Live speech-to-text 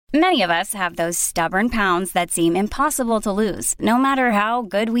Many of us have those stubborn pounds that seem impossible to lose, no matter how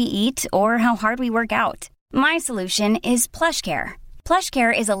good we eat or how hard we work out. My solution is PlushCare.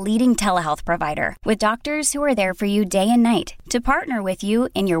 PlushCare is a leading telehealth provider with doctors who are there for you day and night to partner with you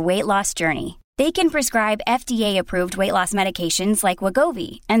in your weight loss journey. They can prescribe FDA-approved weight loss medications like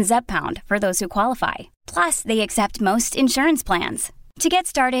Wegovy and Zepbound for those who qualify. Plus, they accept most insurance plans. To get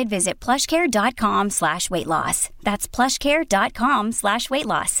started, visit plushcare.com/weightloss. That's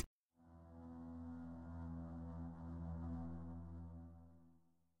plushcare.com/weightloss.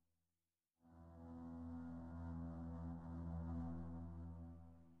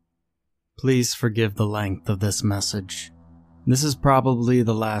 Please forgive the length of this message. This is probably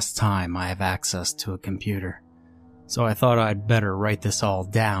the last time I have access to a computer, so I thought I'd better write this all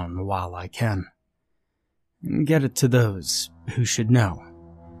down while I can, and get it to those who should know.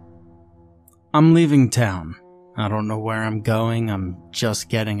 I'm leaving town. I don't know where I'm going, I'm just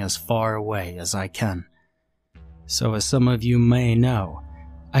getting as far away as I can. So as some of you may know,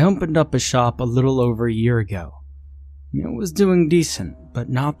 I opened up a shop a little over a year ago. It was doing decent, but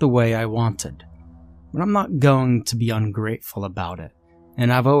not the way I wanted. But I'm not going to be ungrateful about it,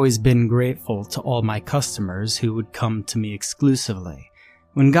 and I've always been grateful to all my customers who would come to me exclusively,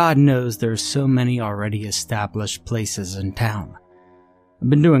 when God knows there's so many already established places in town. I've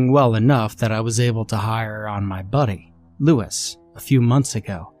been doing well enough that I was able to hire on my buddy, Lewis, a few months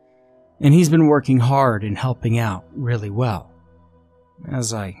ago, and he's been working hard and helping out really well,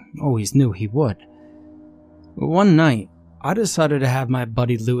 as I always knew he would. But one night, I decided to have my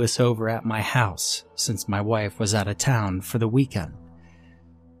buddy Lewis over at my house since my wife was out of town for the weekend.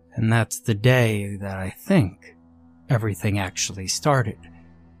 And that's the day that I think everything actually started.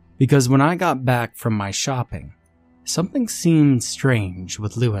 Because when I got back from my shopping, something seemed strange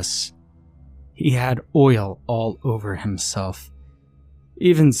with Lewis. He had oil all over himself.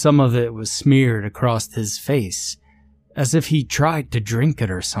 Even some of it was smeared across his face, as if he tried to drink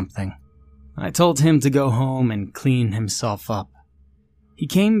it or something. I told him to go home and clean himself up. He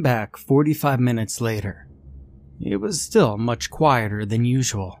came back 45 minutes later. It was still much quieter than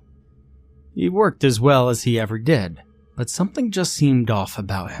usual. He worked as well as he ever did, but something just seemed off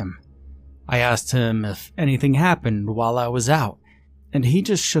about him. I asked him if anything happened while I was out, and he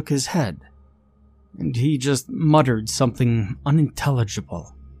just shook his head. And he just muttered something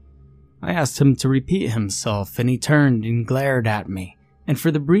unintelligible. I asked him to repeat himself, and he turned and glared at me. And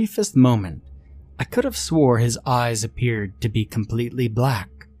for the briefest moment, I could have swore his eyes appeared to be completely black.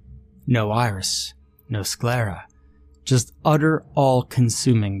 No iris, no sclera, just utter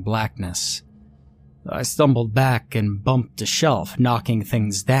all-consuming blackness. I stumbled back and bumped a shelf, knocking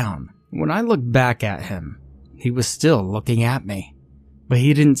things down. When I looked back at him, he was still looking at me, but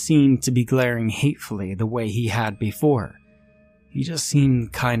he didn't seem to be glaring hatefully the way he had before. He just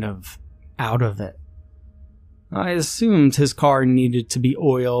seemed kind of out of it. I assumed his car needed to be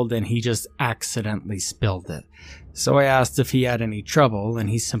oiled and he just accidentally spilled it, so I asked if he had any trouble and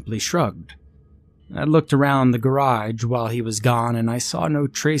he simply shrugged. I looked around the garage while he was gone and I saw no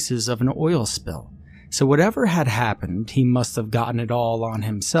traces of an oil spill, so whatever had happened he must have gotten it all on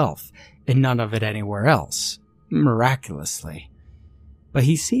himself and none of it anywhere else, miraculously. But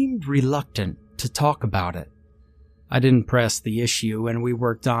he seemed reluctant to talk about it. I didn't press the issue and we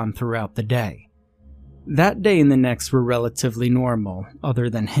worked on throughout the day. That day and the next were relatively normal, other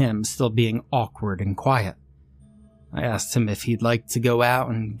than him still being awkward and quiet. I asked him if he'd like to go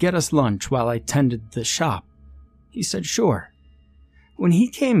out and get us lunch while I tended the shop. He said sure. When he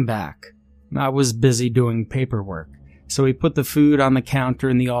came back, I was busy doing paperwork, so he put the food on the counter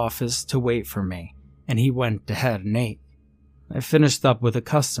in the office to wait for me, and he went ahead and ate. I finished up with a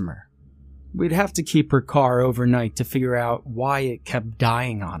customer. We'd have to keep her car overnight to figure out why it kept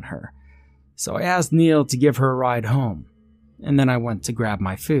dying on her. So I asked Neil to give her a ride home, and then I went to grab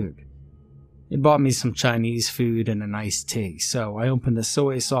my food. He bought me some Chinese food and an iced tea, so I opened the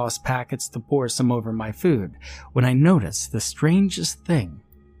soy sauce packets to pour some over my food when I noticed the strangest thing.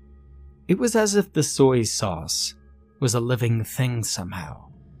 It was as if the soy sauce was a living thing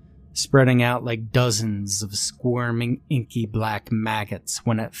somehow, spreading out like dozens of squirming inky black maggots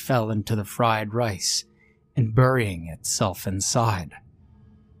when it fell into the fried rice and burying itself inside.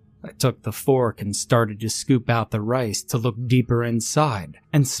 I took the fork and started to scoop out the rice to look deeper inside,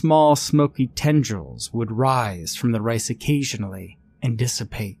 and small smoky tendrils would rise from the rice occasionally and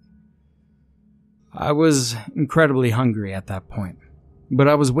dissipate. I was incredibly hungry at that point, but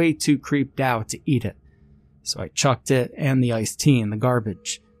I was way too creeped out to eat it, so I chucked it and the iced tea in the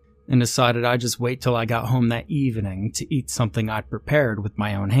garbage, and decided I'd just wait till I got home that evening to eat something I'd prepared with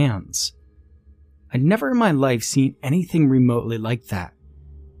my own hands. I'd never in my life seen anything remotely like that.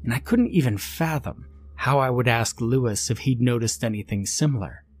 and I couldn't even fathom how I would ask Lewis if he'd noticed anything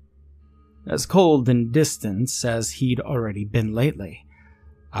similar. As cold and distant as he'd already been lately,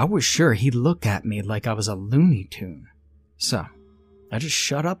 I was sure he'd look at me like I was a Looney Tune, so I just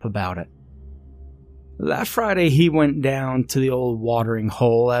shut up about it. That Friday, he went down to the old watering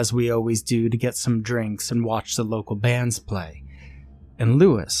hole as we always do to get some drinks and watch the local bands play, and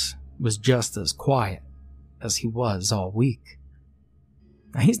Lewis was just as quiet as he was all week.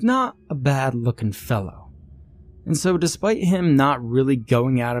 Now, he's not a bad-looking fellow, and so despite him not really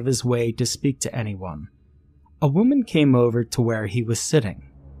going out of his way to speak to anyone, a woman came over to where he was sitting,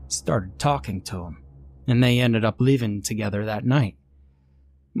 started talking to him, and they ended up leaving together that night.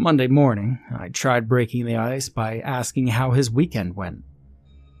 Monday morning, I tried breaking the ice by asking how his weekend went.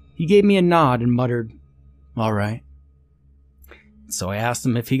 He gave me a nod and muttered, "All right." So I asked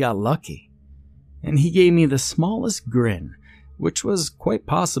him if he got lucky, and he gave me the smallest grin, which was quite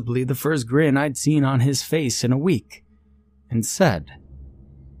possibly the first grin I'd seen on his face in a week, and said,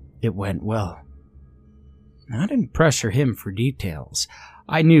 "It went well." I didn't pressure him for details.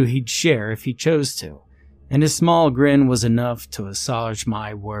 I knew he'd share if he chose to, and his small grin was enough to assuage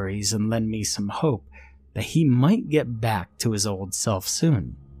my worries and lend me some hope that he might get back to his old self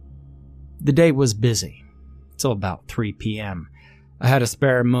soon. The day was busy, till about 3 p.m. I had a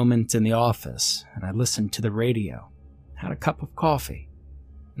spare moment in the office, and I listened to the radio, had a cup of coffee,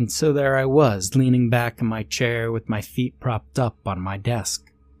 and so there I was, leaning back in my chair with my feet propped up on my desk.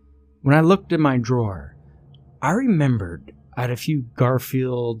 When I looked in my drawer, I remembered I had a few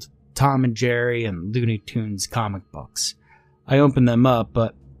Garfield, Tom and Jerry, and Looney Tunes comic books. I opened them up,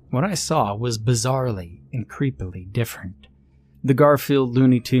 but what I saw was bizarrely and creepily different. The Garfield,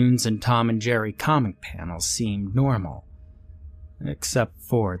 Looney Tunes, and Tom and Jerry comic panels seemed normal, except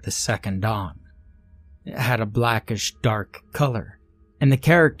for the second on. It had a blackish dark color, and the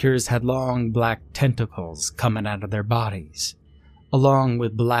characters had long black tentacles coming out of their bodies, along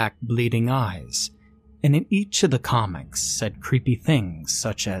with black bleeding eyes, and in each of the comics said creepy things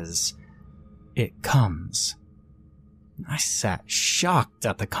such as, "It comes." I sat shocked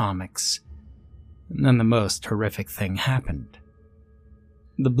at the comics, and then the most horrific thing happened.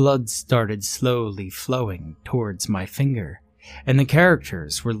 The blood started slowly flowing towards my finger, and the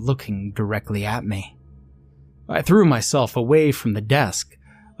characters were looking directly at me. I threw myself away from the desk.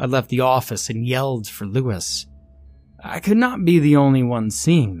 I left the office and yelled for Lewis. I could not be the only one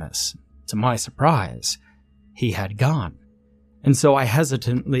seeing this. To my surprise, he had gone, and so I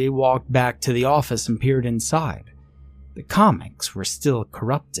hesitantly walked back to the office and peered inside. The comics were still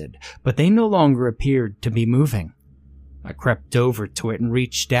corrupted, but they no longer appeared to be moving. I crept over to it and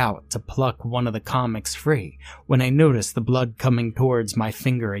reached out to pluck one of the comics free when I noticed the blood coming towards my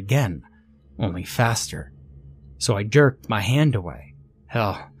finger again, only faster. So I jerked my hand away.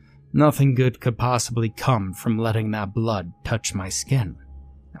 Hell, nothing good could possibly come from letting that blood touch my skin.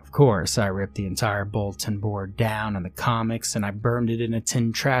 Of course, I ripped the entire bulletin board down and the comics, and I burned it in a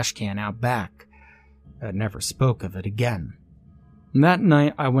tin trash can out back. I never spoke of it again. And that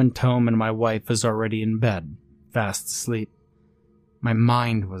night, I went home and my wife was already in bed, fast asleep. My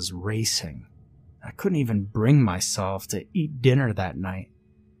mind was racing. I couldn't even bring myself to eat dinner that night.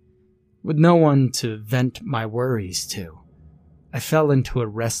 With no one to vent my worries to, I fell into a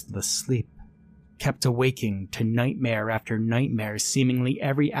restless sleep, kept awaking to nightmare after nightmare seemingly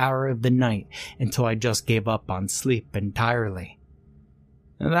every hour of the night until I just gave up on sleep entirely.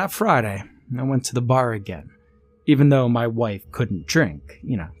 And that Friday, I went to the bar again, even though my wife couldn't drink,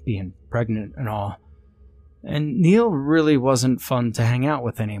 being pregnant and all. And Neil really wasn't fun to hang out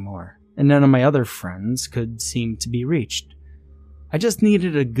with anymore, and none of my other friends could seem to be reached. I just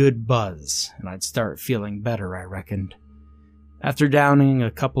needed a good buzz, and I'd start feeling better, I reckoned. After downing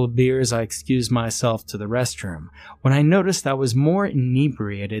a couple of beers, I excused myself to the restroom when I noticed I was more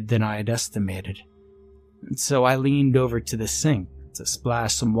inebriated than I had estimated. And so I leaned over to the sink to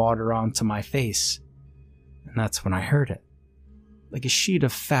splash some water onto my face, and that's when I heard it, like a sheet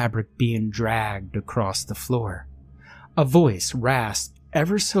of fabric being dragged across the floor. A voice rasped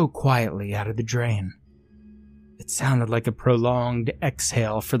ever so quietly out of the drain. It sounded like a prolonged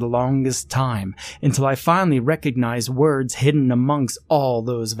exhale for the longest time until I finally recognized words hidden amongst all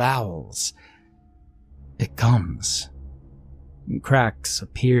those vowels. "It comes." And cracks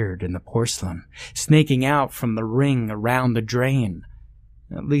appeared in the porcelain, snaking out from the ring around the drain.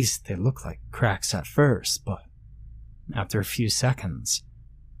 At least they looked like cracks at first, but after a few seconds,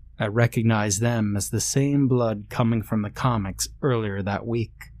 I recognized them as the same blood coming from the comics earlier that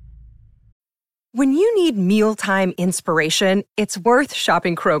week. When you need mealtime inspiration, it's worth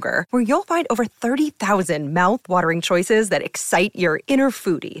shopping Kroger, where you'll find over 30,000 mouth-watering choices that excite your inner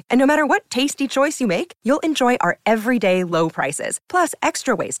foodie. And no matter what tasty choice you make, you'll enjoy our everyday low prices, plus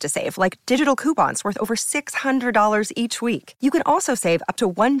extra ways to save, like digital coupons worth over $600 each week. You can also save up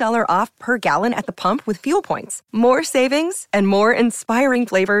to $1 off per gallon at the pump with fuel points. More savings and more inspiring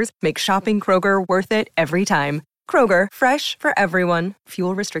flavors make shopping Kroger worth it every time. Kroger, fresh for everyone.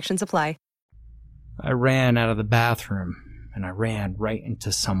 Fuel restrictions apply. I ran out of the bathroom, and I ran right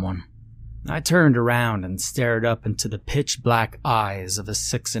into someone. I turned around and stared up into the pitch-black eyes of a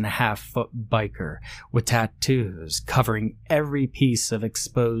 6.5-foot biker with tattoos covering every piece of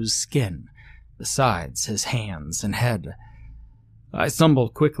exposed skin, besides his hands and head. I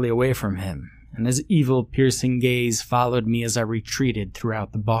stumbled quickly away from him, and his evil, piercing gaze followed me as I retreated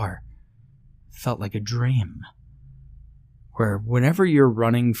throughout the bar. It felt like a dream, where whenever you're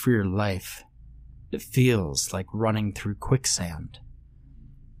running for your life, it feels like running through quicksand.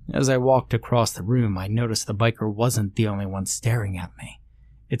 As I walked across the room, I noticed the biker wasn't the only one staring at me.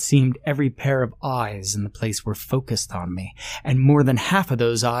 It seemed every pair of eyes in the place were focused on me, and more than half of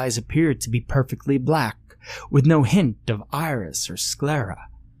those eyes appeared to be perfectly black, with no hint of iris or sclera.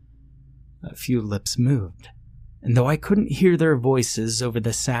 A few lips moved, and though I couldn't hear their voices over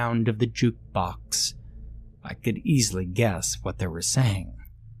the sound of the jukebox, I could easily guess what they were saying.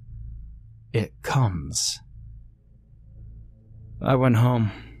 It comes. I went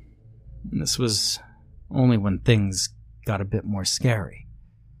home. This was only when things got a bit more scary.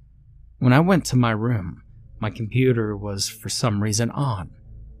 When I went to my room, my computer was for some reason on.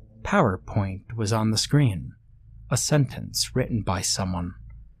 PowerPoint was on the screen. A sentence written by someone.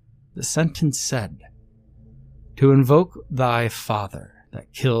 The sentence said, "To invoke thy Father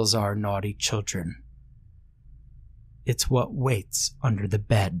that kills our naughty children. It's what waits under the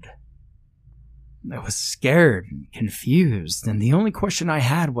bed." I was scared and confused, and the only question I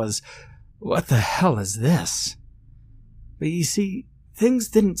had was, what the hell is this? But you see, things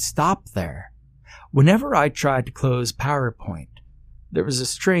didn't stop there. Whenever I tried to close PowerPoint, there was a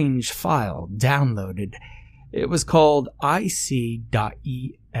strange file downloaded. It was called ic.exe.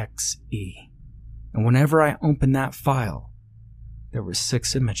 And whenever I opened that file, there were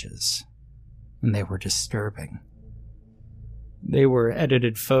 6 images, and they were disturbing. They were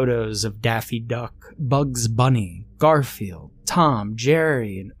edited photos of Daffy Duck, Bugs Bunny, Garfield, Tom,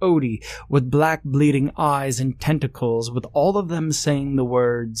 Jerry, and Odie with black bleeding eyes and tentacles, with all of them saying the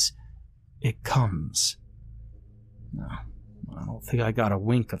words, "It comes." No, I don't think I got a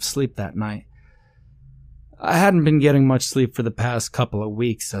wink of sleep that night. I hadn't been getting much sleep for the past couple of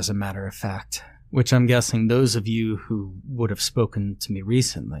weeks, as a matter of fact, which I'm guessing those of you who would have spoken to me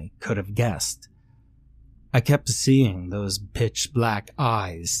recently could have guessed. I kept seeing those pitch-black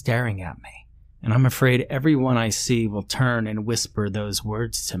eyes staring at me, and I'm afraid everyone I see will turn and whisper those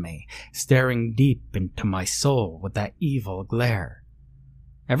words to me, staring deep into my soul with that evil glare.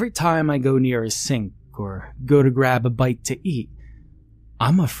 Every time I go near a sink or go to grab a bite to eat,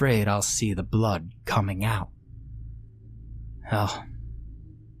 I'm afraid I'll see the blood coming out. Hell,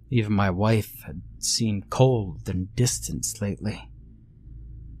 even my wife had seemed cold and distant lately.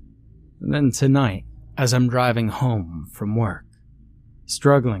 And then tonight, as I'm driving home from work,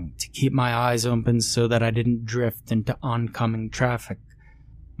 struggling to keep my eyes open so that I didn't drift into oncoming traffic,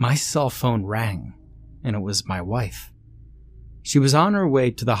 my cell phone rang, and it was my wife. She was on her way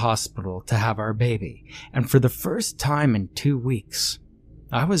to the hospital to have our baby, and for the first time in 2 weeks,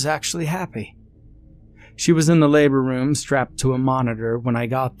 I was actually happy. She was in the labor room strapped to a monitor when I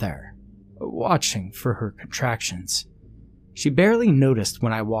got there, watching for her contractions. She barely noticed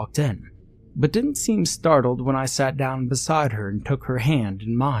when I walked in, but didn't seem startled when I sat down beside her and took her hand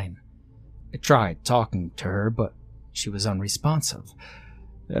in mine. I tried talking to her, but she was unresponsive,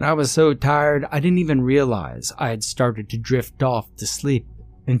 and I was so tired I didn't even realize I had started to drift off to sleep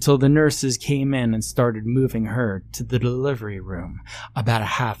until the nurses came in and started moving her to the delivery room about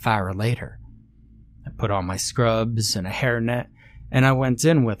a half hour later. I put on my scrubs and a hairnet, and I went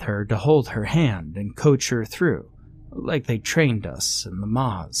in with her to hold her hand and coach her through, like they trained us in the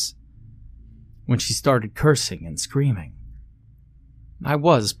Maz. When she started cursing and screaming, I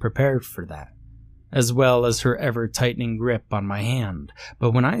was prepared for that, as well as her ever-tightening grip on my hand,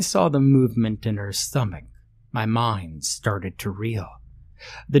 but when I saw the movement in her stomach, my mind started to reel.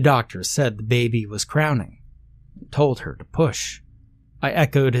 The doctor said the baby was crowning, and told her to push. I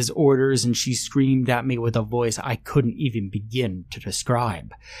echoed his orders, and she screamed at me with a voice I couldn't even begin to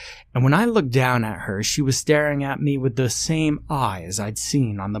describe. And when I looked down at her, she was staring at me with the same eyes I'd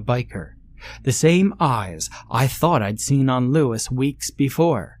seen on the biker. The same eyes I thought I'd seen on Lewis weeks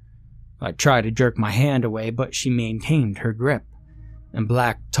before. I tried to jerk my hand away, but she maintained her grip, and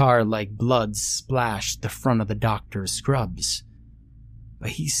black tar like blood splashed the front of the doctor's scrubs.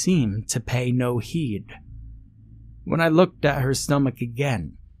 But he seemed to pay no heed. When I looked at her stomach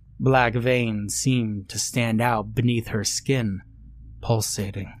again, black veins seemed to stand out beneath her skin,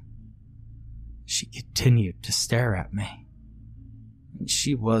 pulsating. She continued to stare at me, and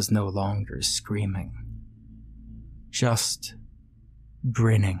she was no longer screaming, just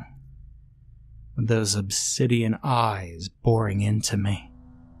grinning, with those obsidian eyes boring into me.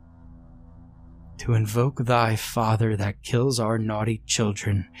 To invoke thy father that kills our naughty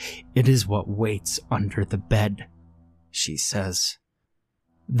children, it is what waits under the bed, she says.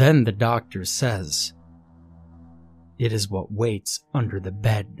 Then the doctor says, it is what waits under the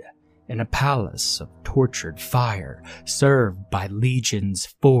bed, in a palace of tortured fire, served by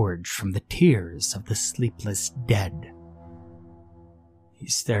legions forged from the tears of the sleepless dead. He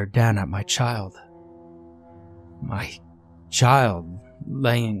stared down at my child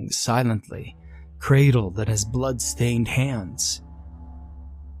laying silently, cradled in his blood-stained hands.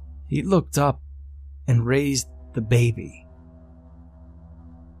 He looked up and raised the baby,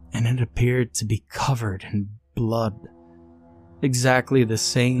 and it appeared to be covered in blood, exactly the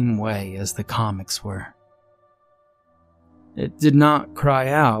same way as the comics were. It did not cry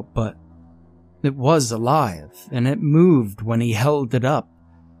out, but it was alive, and it moved when he held it up.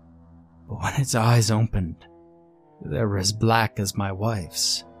 But when its eyes opened, they were as black as my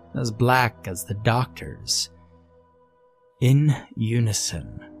wife's, as black as the doctor's. In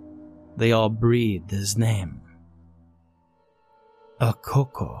unison, they all breathed his name.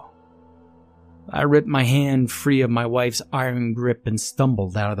 Akoko. I ripped my hand free of my wife's iron grip and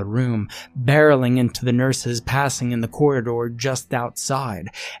stumbled out of the room, barreling into the nurses passing in the corridor just outside.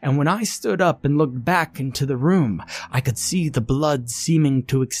 And when I stood up and looked back into the room, I could see the blood seeming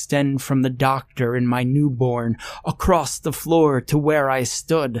to extend from the doctor and my newborn across the floor to where I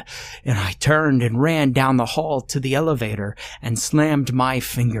stood. And I turned and ran down the hall to the elevator and slammed my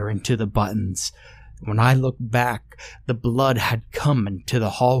finger into the buttons. When I looked back, the blood had come into the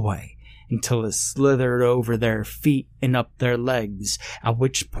hallway until it slithered over their feet and up their legs, at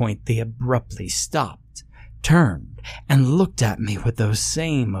which point they abruptly stopped, turned, and looked at me with those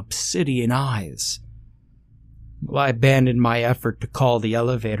same obsidian eyes. Well, I abandoned my effort to call the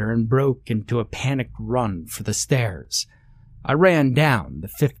elevator and broke into a panicked run for the stairs. I ran down the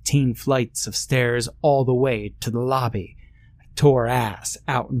 15 flights of stairs all the way to the lobby. I tore ass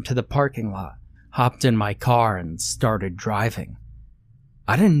out into the parking lot, hopped in my car, and started driving.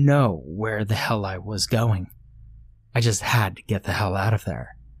 I didn't know where the hell I was going. I just had to get the hell out of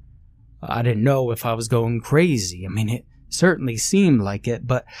there. I didn't know if I was going crazy. I mean, it certainly seemed like it,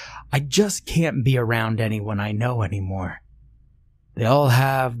 but I just can't be around anyone I know anymore. They all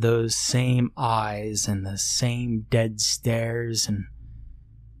have those same eyes and the same dead stares, and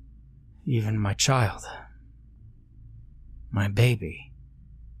even my child, my baby.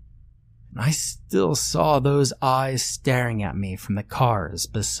 And I still saw those eyes staring at me from the cars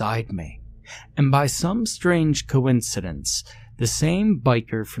beside me. And by some strange coincidence, the same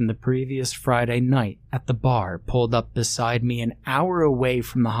biker from the previous Friday night at the bar pulled up beside me an hour away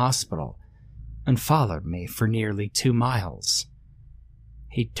from the hospital and followed me for nearly 2 miles.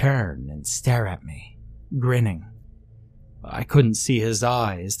 He'd turn and stare at me, grinning. I couldn't see his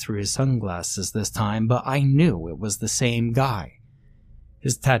eyes through his sunglasses this time, but I knew it was the same guy.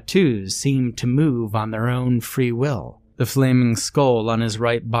 His tattoos seemed to move on their own free will. The flaming skull on his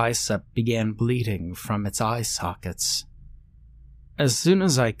right bicep began bleeding from its eye sockets. As soon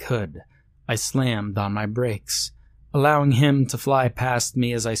as I could, I slammed on my brakes, allowing him to fly past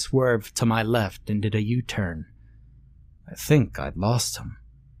me as I swerved to my left and did a U-turn. I think I'd lost him.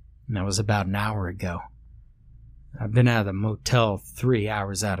 That was about an hour ago. I've been at the motel 3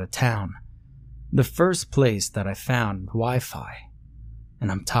 hours out of town, the first place that I found Wi-Fi.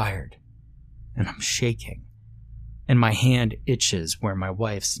 And I'm tired, and I'm shaking, and my hand itches where my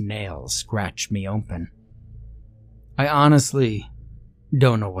wife's nails scratched me open. I honestly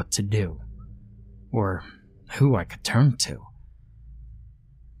don't know what to do, or who I could turn to.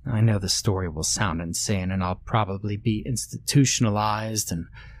 I know the story will sound insane, and I'll probably be institutionalized, and,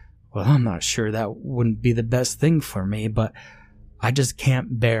 well, I'm not sure that wouldn't be the best thing for me, but I just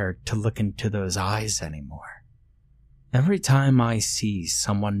can't bear to look into those eyes anymore. Every time I see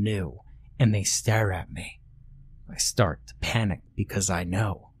someone new and they stare at me, I start to panic because I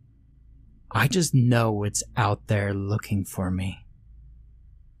know. I just know it's out there looking for me.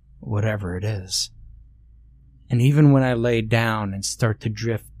 Whatever it is. And even when I lay down and start to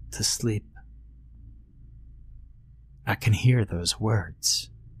drift to sleep, I can hear those words.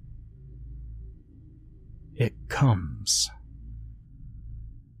 It comes.